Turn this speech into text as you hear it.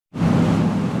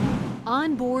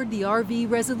on board the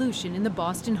RV Resolution in the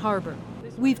Boston Harbor.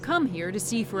 We've come here to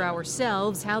see for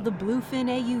ourselves how the Bluefin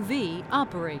AUV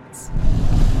operates.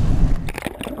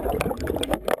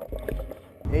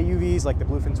 AUVs like the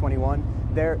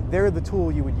Bluefin-21, they're the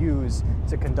tool you would use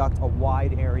to conduct a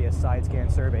wide area side scan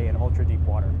survey in ultra deep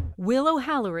water. Will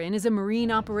O'Halloran is a marine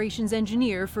operations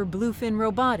engineer for Bluefin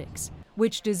Robotics,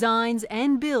 which designs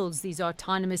and builds these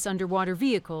autonomous underwater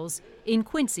vehicles in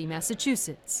Quincy,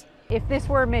 Massachusetts. If this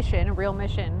were a mission, a real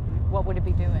mission, what would it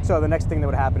be doing? So the next thing that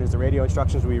would happen is the radio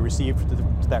instructions would be received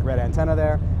to that red antenna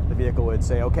there. The vehicle would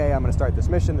say, okay, I'm going to start this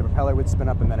mission. The propeller would spin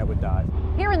up and then it would dive.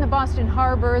 Here in the Boston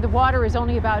Harbor, the water is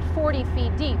only about 40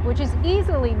 feet deep, which is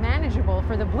easily manageable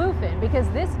for the Bluefin because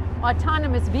this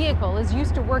autonomous vehicle is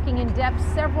used to working in depth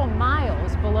several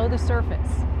miles below the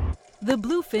surface. The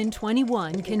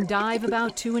Bluefin-21 can dive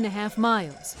about 2.5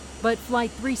 miles, but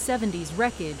Flight 370's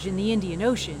wreckage in the Indian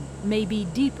Ocean may be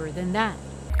deeper than that.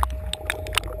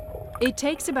 It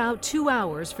takes about 2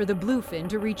 hours for the Bluefin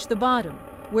to reach the bottom,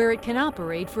 where it can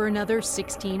operate for another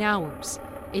 16 hours.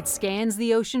 It scans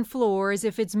the ocean floor as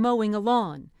if it's mowing a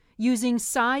lawn, using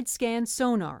side-scan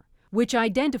sonar, which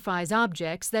identifies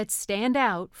objects that stand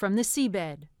out from the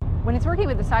seabed. When it's working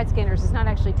with the side scanners, it's not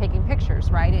actually taking pictures,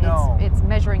 right? No. It's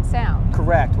measuring sound.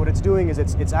 Correct. What it's doing is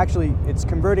it's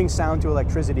converting sound to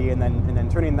electricity and then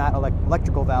turning that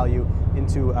electrical value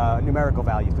into numerical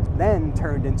value, then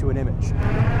turned into an image.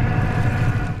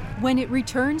 When it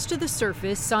returns to the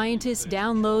surface, scientists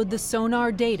download the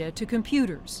sonar data to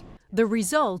computers. The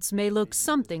results may look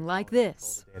something like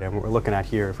this. And what we're looking at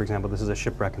here, for example, this is a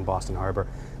shipwreck in Boston Harbor.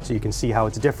 So you can see how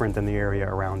it's different than the area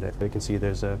around it. You can see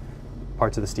there's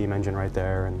parts of the steam engine right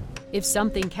there. And if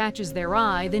something catches their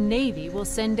eye, the Navy will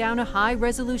send down a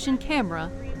high-resolution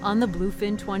camera on the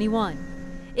Bluefin-21.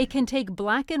 It can take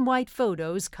black and white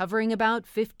photos covering about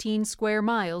 15 square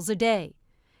miles a day.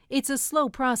 It's a slow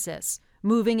process,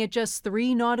 moving at just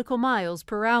 3 nautical miles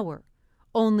per hour,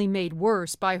 only made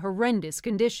worse by horrendous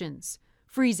conditions,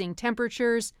 freezing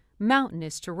temperatures,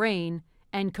 mountainous terrain,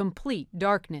 and complete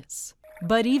darkness.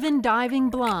 But even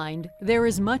diving blind, there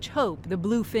is much hope the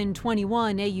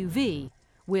Bluefin-21 AUV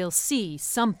will see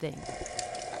something.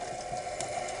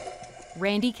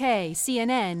 Randy Kay,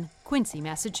 CNN, Quincy,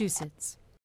 Massachusetts.